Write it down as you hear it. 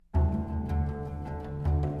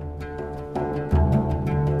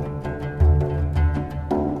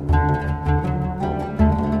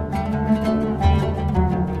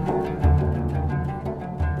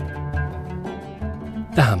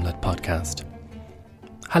The Hamlet Podcast.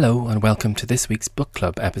 Hello and welcome to this week's book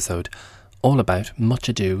club episode, all about Much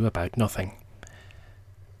Ado About Nothing.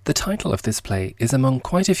 The title of this play is among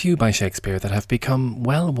quite a few by Shakespeare that have become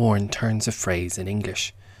well-worn turns of phrase in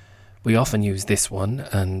English. We often use this one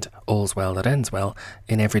and all's well that ends well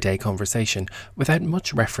in everyday conversation without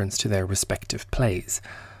much reference to their respective plays.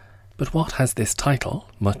 But what has this title,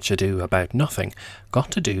 Much Ado About Nothing,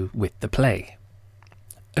 got to do with the play?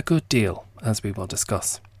 A good deal, as we will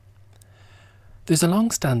discuss. There's a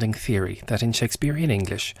long-standing theory that in Shakespearean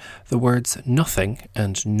English, the words nothing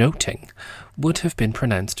and noting would have been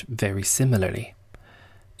pronounced very similarly.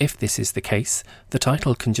 If this is the case, the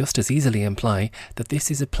title can just as easily imply that this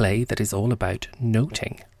is a play that is all about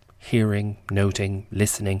noting, hearing, noting,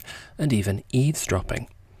 listening, and even eavesdropping.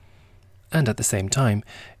 And at the same time,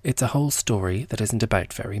 it's a whole story that isn't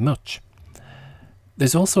about very much.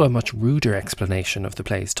 There's also a much ruder explanation of the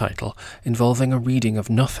play's title, involving a reading of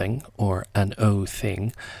nothing, or an O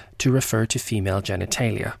thing, to refer to female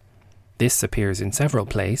genitalia. This appears in several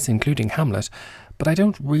plays, including Hamlet, but I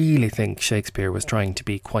don't really think Shakespeare was trying to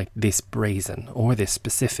be quite this brazen or this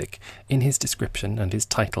specific in his description and his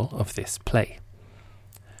title of this play.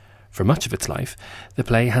 For much of its life, the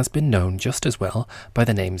play has been known just as well by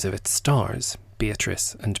the names of its stars,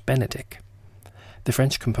 Beatrice and Benedick. The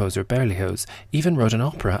French composer Berlioz even wrote an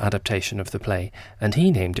opera adaptation of the play, and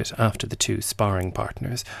he named it after the two sparring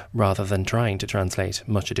partners, rather than trying to translate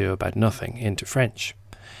Much Ado About Nothing into French.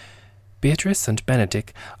 Beatrice and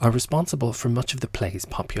Benedick are responsible for much of the play's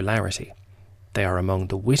popularity. They are among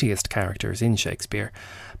the wittiest characters in Shakespeare,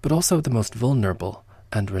 but also the most vulnerable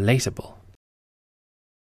and relatable.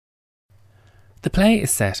 The play is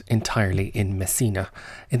set entirely in Messina,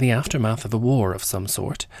 in the aftermath of a war of some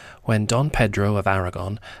sort, when Don Pedro of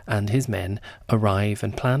Aragon and his men arrive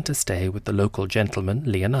and plan to stay with the local gentleman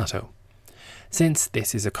Leonato. Since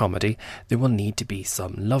this is a comedy, there will need to be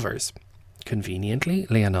some lovers. Conveniently,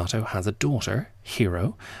 Leonato has a daughter,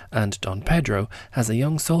 Hero, and Don Pedro has a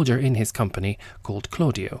young soldier in his company called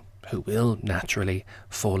Claudio, who will, naturally,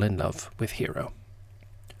 fall in love with Hero.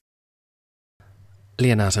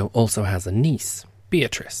 Leonato also has a niece,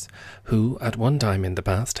 Beatrice, who at one time in the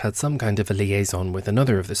past had some kind of a liaison with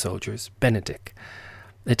another of the soldiers, Benedick.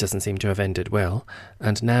 It doesn't seem to have ended well,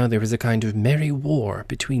 and now there is a kind of merry war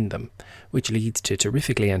between them, which leads to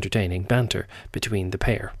terrifically entertaining banter between the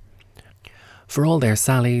pair. For all their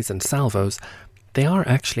sallies and salvos, they are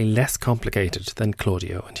actually less complicated than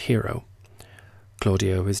Claudio and Hero.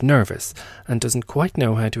 Claudio is nervous and doesn't quite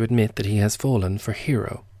know how to admit that he has fallen for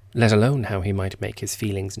Hero, let alone how he might make his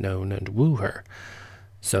feelings known and woo her.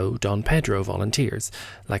 So Don Pedro volunteers,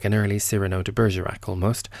 like an early Cyrano de Bergerac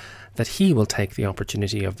almost, that he will take the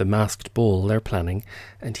opportunity of the masked ball they're planning,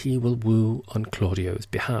 and he will woo on Claudio's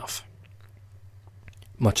behalf.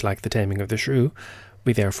 Much like the Taming of the Shrew,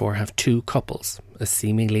 we therefore have two couples, a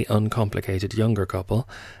seemingly uncomplicated younger couple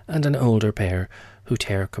and an older pair who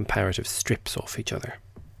tear comparative strips off each other.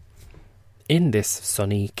 In this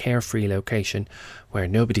sunny, carefree location, where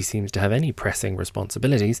nobody seems to have any pressing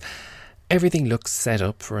responsibilities, everything looks set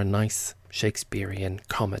up for a nice Shakespearean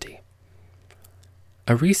comedy.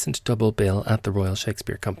 A recent double bill at the Royal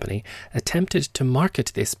Shakespeare Company attempted to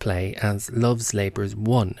market this play as Love's Labour's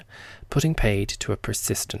Won, putting paid to a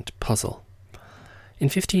persistent puzzle. In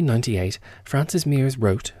 1598, Francis Mears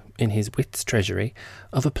wrote, in his Wit's Treasury,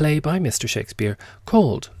 of a play by Mr. Shakespeare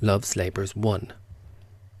called Love's Labour's Won.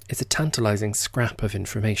 It's a tantalising scrap of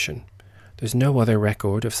information. There's no other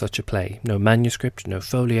record of such a play, no manuscript, no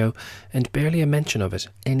folio, and barely a mention of it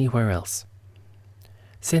anywhere else.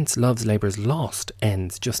 Since Love's Labour's Lost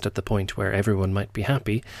ends just at the point where everyone might be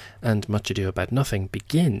happy, and Much Ado About Nothing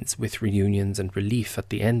begins with reunions and relief at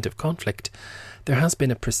the end of conflict, there has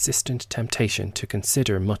been a persistent temptation to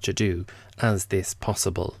consider Much Ado as this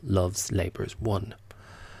possible Love's Labour's Won.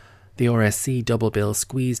 The RSC double bill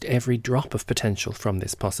squeezed every drop of potential from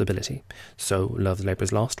this possibility. So Love's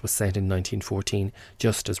Labour's Lost was set in 1914,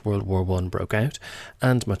 just as World War I broke out,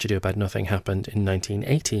 and Much Ado About Nothing happened in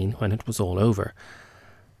 1918 when it was all over.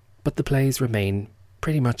 But the plays remain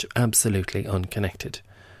pretty much absolutely unconnected.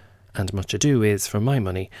 And Much Ado is, for my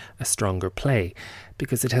money, a stronger play,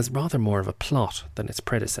 because it has rather more of a plot than its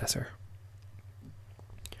predecessor.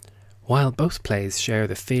 While both plays share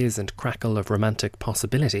the fizz and crackle of romantic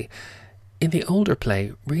possibility, in the older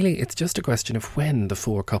play, really it's just a question of when the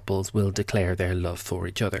four couples will declare their love for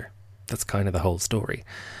each other. That's kind of the whole story.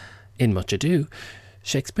 In Much Ado,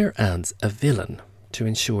 Shakespeare adds a villain to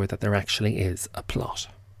ensure that there actually is a plot.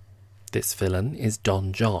 This villain is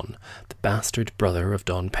Don John, the bastard brother of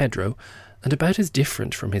Don Pedro, and about as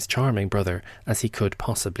different from his charming brother as he could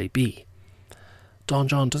possibly be. Don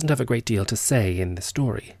John doesn't have a great deal to say in the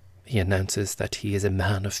story. He announces that he is a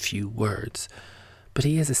man of few words, but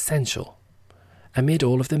he is essential. Amid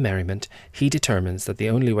all of the merriment, he determines that the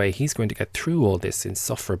only way he's going to get through all this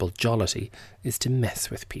insufferable jollity is to mess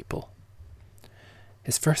with people.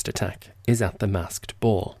 His first attack is at the masked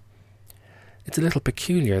ball. It's a little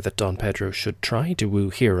peculiar that Don Pedro should try to woo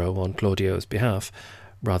Hero on Claudio's behalf,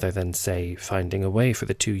 rather than, say, finding a way for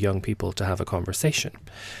the two young people to have a conversation.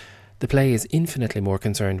 The play is infinitely more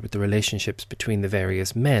concerned with the relationships between the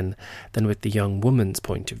various men than with the young woman's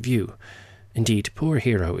point of view. Indeed, poor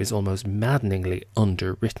Hero is almost maddeningly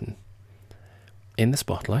underwritten. In the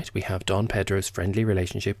spotlight, we have Don Pedro's friendly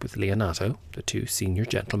relationship with Leonato, the two senior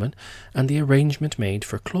gentlemen, and the arrangement made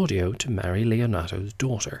for Claudio to marry Leonato's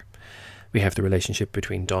daughter. We have the relationship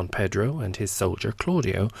between Don Pedro and his soldier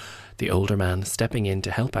Claudio, the older man stepping in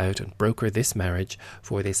to help out and broker this marriage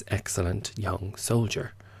for this excellent young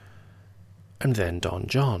soldier. And then Don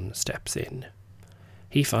John steps in.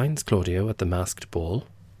 He finds Claudio at the masked ball,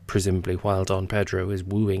 presumably while Don Pedro is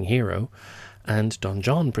wooing Hero, and Don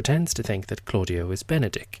John pretends to think that Claudio is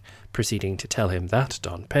Benedick, proceeding to tell him that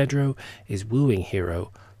Don Pedro is wooing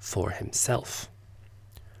Hero for himself.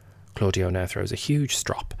 Claudio now throws a huge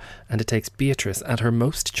strop, and it takes Beatrice at her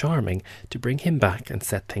most charming to bring him back and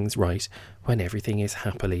set things right when everything is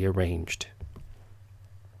happily arranged.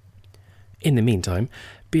 In the meantime,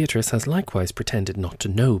 Beatrice has likewise pretended not to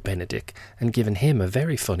know Benedick and given him a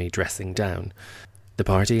very funny dressing down. The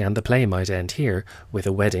party and the play might end here, with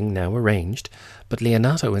a wedding now arranged, but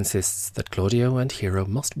Leonato insists that Claudio and Hero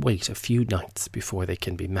must wait a few nights before they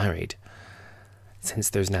can be married. Since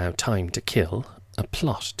there's now time to kill, a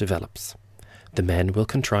plot develops. The men will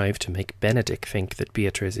contrive to make Benedick think that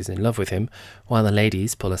Beatrice is in love with him, while the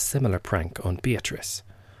ladies pull a similar prank on Beatrice.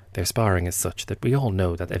 Their sparring is such that we all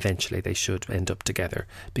know that eventually they should end up together,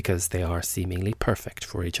 because they are seemingly perfect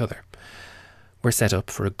for each other. We're set up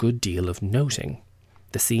for a good deal of noting.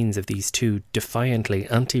 The scenes of these two defiantly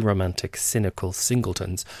anti-romantic, cynical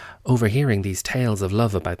singletons overhearing these tales of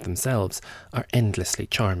love about themselves are endlessly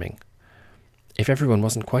charming. If everyone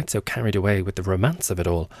wasn't quite so carried away with the romance of it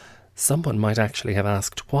all, someone might actually have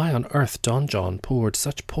asked why on earth Don John poured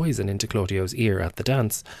such poison into Claudio's ear at the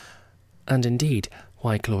dance, and indeed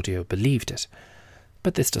why Claudio believed it.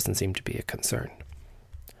 But this doesn't seem to be a concern.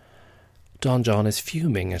 Don John is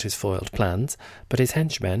fuming at his foiled plans, but his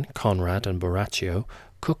henchmen, Conrad and Borachio,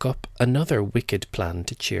 cook up another wicked plan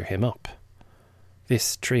to cheer him up.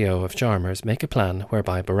 This trio of charmers make a plan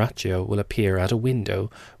whereby Borachio will appear at a window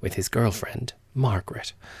with his girlfriend,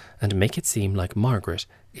 Margaret, and make it seem like Margaret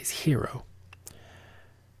is Hero.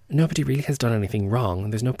 Nobody really has done anything wrong.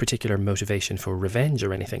 There's no particular motivation for revenge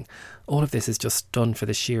or anything. All of this is just done for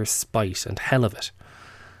the sheer spite and hell of it.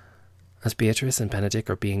 As Beatrice and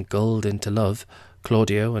Benedick are being gulled into love,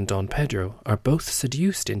 Claudio and Don Pedro are both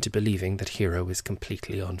seduced into believing that Hero is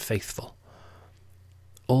completely unfaithful.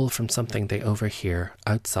 All from something they overhear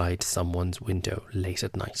outside someone's window late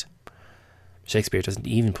at night. Shakespeare doesn't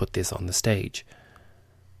even put this on the stage.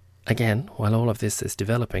 Again, while all of this is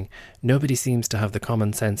developing, nobody seems to have the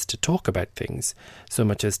common sense to talk about things, so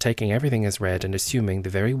much as taking everything as read and assuming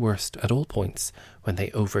the very worst at all points when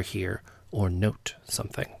they overhear or note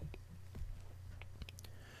something.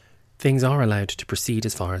 Things are allowed to proceed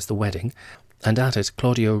as far as the wedding, and at it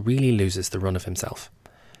Claudio really loses the run of himself.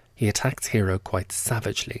 He attacks Hero quite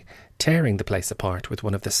savagely, tearing the place apart with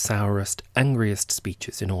one of the sourest, angriest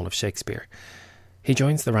speeches in all of Shakespeare. He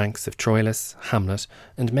joins the ranks of Troilus, Hamlet,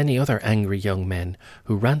 and many other angry young men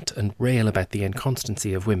who rant and rail about the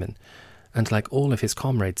inconstancy of women, and like all of his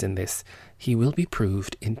comrades in this, he will be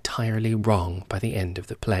proved entirely wrong by the end of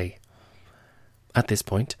the play. At this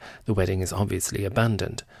point, the wedding is obviously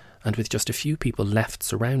abandoned, and with just a few people left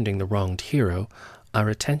surrounding the wronged Hero, our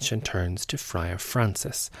attention turns to Friar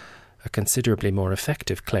Francis, a considerably more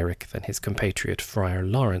effective cleric than his compatriot Friar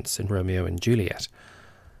Lawrence in Romeo and Juliet.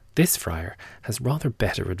 This friar has rather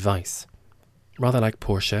better advice. Rather like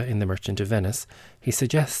Portia in The Merchant of Venice, he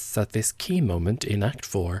suggests at this key moment in Act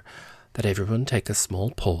 4 that everyone take a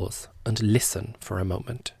small pause and listen for a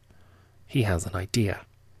moment. He has an idea.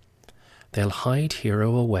 They'll hide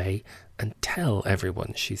Hero away and tell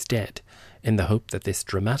everyone she's dead, in the hope that this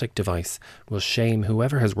dramatic device will shame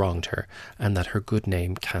whoever has wronged her and that her good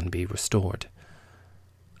name can be restored.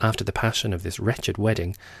 After the passion of this wretched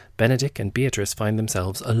wedding, Benedick and Beatrice find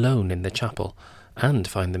themselves alone in the chapel, and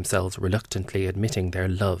find themselves reluctantly admitting their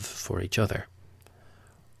love for each other.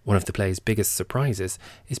 One of the play's biggest surprises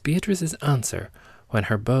is Beatrice's answer when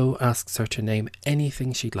her beau asks her to name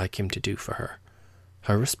anything she'd like him to do for her.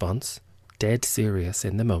 Her response, dead serious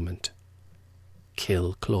in the moment: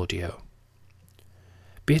 kill Claudio.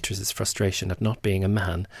 Beatrice's frustration at not being a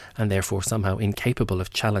man, and therefore somehow incapable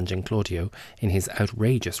of challenging Claudio in his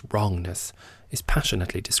outrageous wrongness, is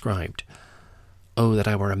passionately described. "Oh, that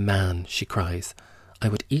I were a man," she cries. "I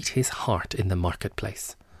would eat his heart in the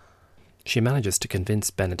marketplace." She manages to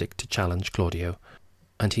convince Benedick to challenge Claudio,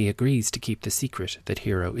 and he agrees to keep the secret that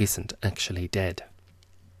Hero isn't actually dead.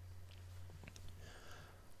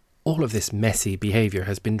 All of this messy behaviour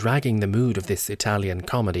has been dragging the mood of this Italian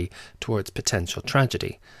comedy towards potential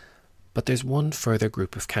tragedy, but there's one further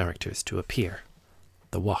group of characters to appear: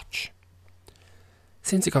 the Watch.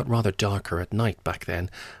 Since it got rather darker at night back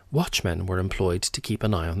then, watchmen were employed to keep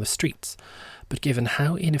an eye on the streets, but given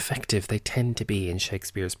how ineffective they tend to be in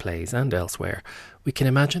Shakespeare's plays and elsewhere, we can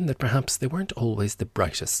imagine that perhaps they weren't always the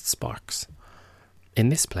brightest sparks. In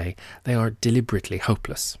this play, they are deliberately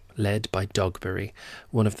hopeless, led by Dogberry,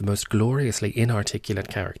 one of the most gloriously inarticulate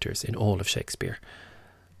characters in all of Shakespeare.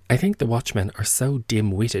 I think the Watchmen are so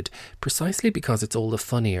dim-witted precisely because it's all the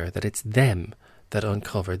funnier that it's them that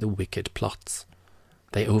uncover the wicked plots.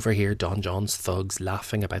 They overhear Don John's thugs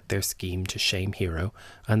laughing about their scheme to shame Hero,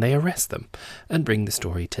 and they arrest them and bring the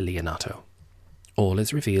story to Leonato. All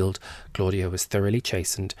is revealed, Claudio is thoroughly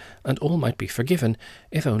chastened, and all might be forgiven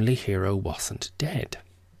if only Hero wasn't dead.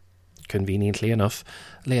 Conveniently enough,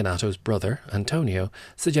 Leonato's brother, Antonio,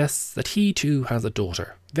 suggests that he too has a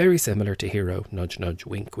daughter, very similar to Hero, nudge nudge,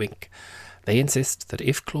 wink wink. They insist that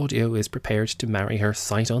if Claudio is prepared to marry her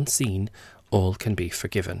sight unseen, all can be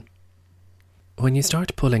forgiven. When you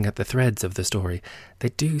start pulling at the threads of the story, they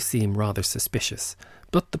do seem rather suspicious,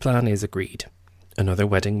 but the plan is agreed. Another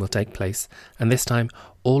wedding will take place, and this time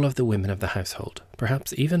all of the women of the household,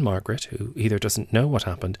 perhaps even Margaret, who either doesn't know what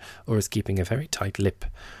happened or is keeping a very tight lip.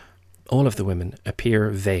 All of the women appear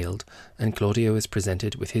veiled, and Claudio is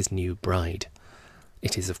presented with his new bride.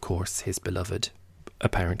 It is, of course, his beloved,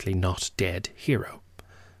 apparently not dead Hero.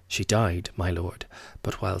 She died, my lord,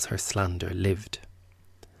 but whiles her slander lived.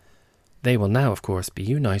 They will now, of course, be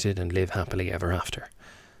united and live happily ever after.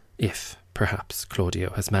 If, perhaps,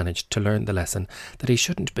 Claudio has managed to learn the lesson that he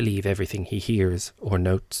shouldn't believe everything he hears or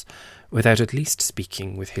notes without at least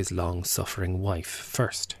speaking with his long-suffering wife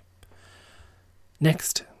first.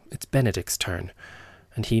 Next, it's Benedick's turn,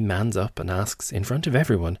 and he mans up and asks, in front of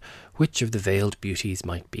everyone, which of the veiled beauties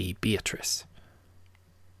might be Beatrice.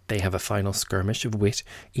 They have a final skirmish of wit,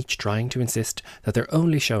 each trying to insist that they're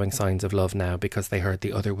only showing signs of love now because they heard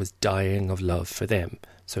the other was dying of love for them,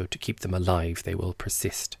 so to keep them alive they will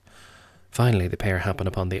persist. Finally, the pair happen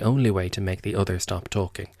upon the only way to make the other stop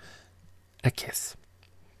talking: a kiss.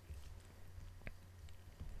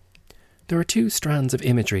 There are two strands of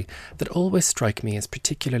imagery that always strike me as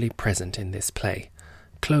particularly present in this play: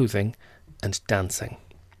 clothing and dancing.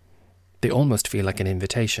 They almost feel like an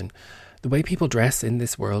invitation. The way people dress in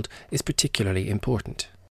this world is particularly important.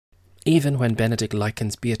 Even when Benedick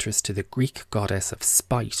likens Beatrice to the Greek goddess of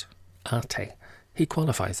spite, Ate, he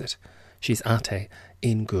qualifies it. She's Ate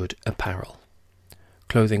in good apparel.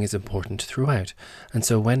 Clothing is important throughout, and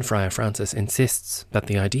so when Friar Francis insists that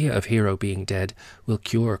the idea of Hero being dead will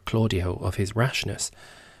cure Claudio of his rashness,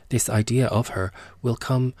 this idea of her will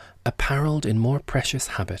come apparelled in more precious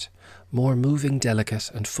habit, more moving,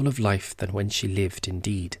 delicate, and full of life than when she lived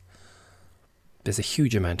indeed. There's a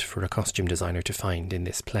huge amount for a costume designer to find in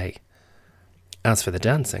this play. As for the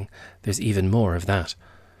dancing, there's even more of that.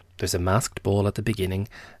 There's a masked ball at the beginning,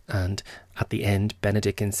 and at the end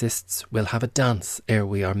Benedick insists we'll have a dance ere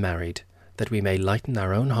we are married, that we may lighten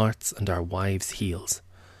our own hearts and our wives' heels.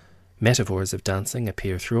 Metaphors of dancing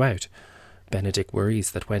appear throughout. Benedick worries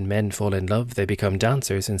that when men fall in love they become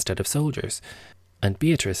dancers instead of soldiers, and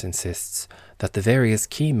Beatrice insists that the various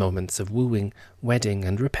key moments of wooing, wedding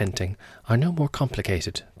and repenting are no more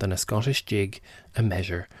complicated than a Scottish jig, a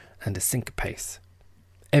measure and a syncopace.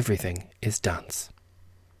 Everything is dance.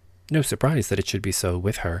 No surprise that it should be so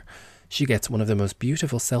with her. She gets one of the most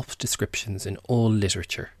beautiful self-descriptions in all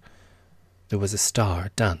literature. There was a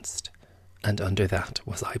star danced, and under that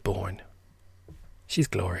was I born. She's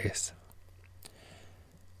glorious.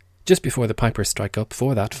 Just before the pipers strike up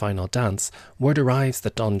for that final dance, word arrives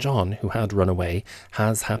that Don John, who had run away,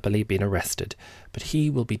 has happily been arrested, but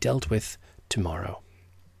he will be dealt with tomorrow.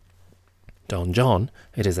 Don John,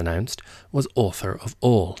 it is announced, was author of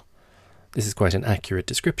all. This is quite an accurate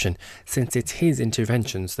description, since it's his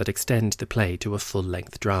interventions that extend the play to a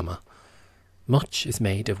full-length drama. Much is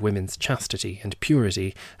made of women's chastity and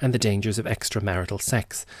purity and the dangers of extramarital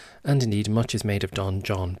sex, and indeed much is made of Don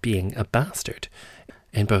John being a bastard,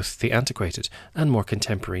 in both the antiquated and more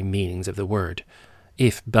contemporary meanings of the word.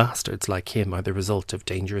 If bastards like him are the result of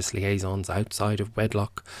dangerous liaisons outside of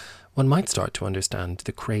wedlock, one might start to understand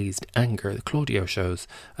the crazed anger that Claudio shows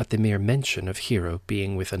at the mere mention of Hero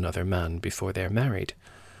being with another man before they're married.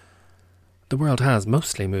 The world has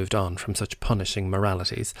mostly moved on from such punishing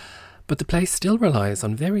moralities, but the play still relies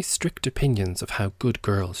on very strict opinions of how good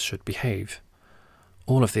girls should behave.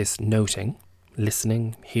 All of this noting,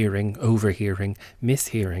 listening, hearing, overhearing,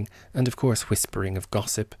 mishearing, and of course whispering of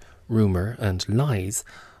gossip, rumour and lies,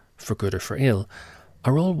 for good or for ill,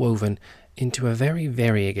 are all woven into a very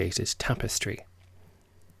variegated tapestry.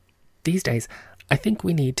 These days, I think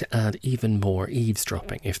we need to add even more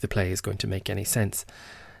eavesdropping if the play is going to make any sense.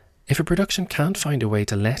 If a production can't find a way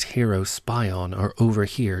to let Hero spy on or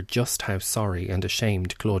overhear just how sorry and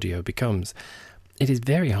ashamed Claudio becomes, it is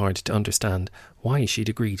very hard to understand why she'd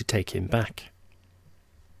agree to take him back.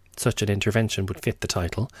 Such an intervention would fit the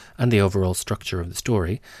title and the overall structure of the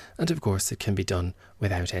story, and of course it can be done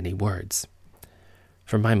without any words.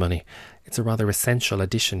 For my money, it's a rather essential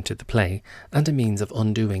addition to the play and a means of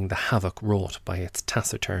undoing the havoc wrought by its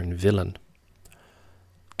taciturn villain.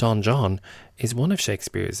 Don John is one of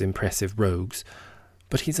Shakespeare's impressive rogues,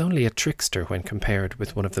 but he's only a trickster when compared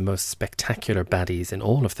with one of the most spectacular baddies in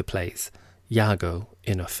all of the plays, Iago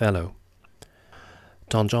in Othello.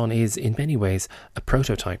 Don John is, in many ways, a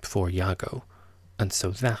prototype for Iago, and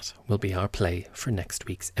so that will be our play for next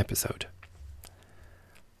week's episode.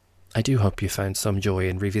 I do hope you found some joy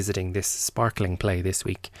in revisiting this sparkling play this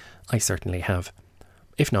week. I certainly have.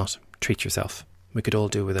 If not, treat yourself. We could all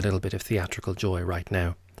do with a little bit of theatrical joy right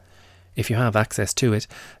now. If you have access to it,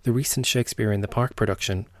 the recent Shakespeare in the Park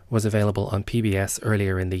production was available on PBS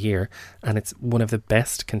earlier in the year, and it's one of the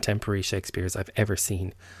best contemporary Shakespeares I've ever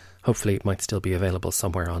seen. Hopefully it might still be available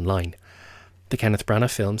somewhere online. The Kenneth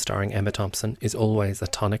Branagh film starring Emma Thompson is always a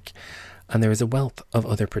tonic, and there is a wealth of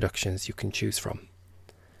other productions you can choose from.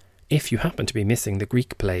 If you happen to be missing the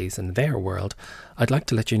Greek plays and their world, I'd like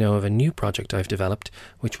to let you know of a new project I've developed,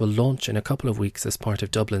 which will launch in a couple of weeks as part of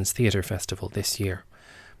Dublin's Theatre Festival this year.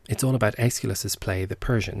 It's all about Aeschylus's play The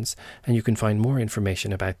Persians, and you can find more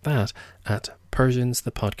information about that at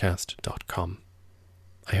persiansthepodcast.com.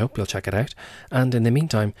 I hope you'll check it out, and in the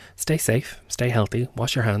meantime, stay safe, stay healthy,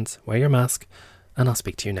 wash your hands, wear your mask, and I'll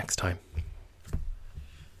speak to you next time.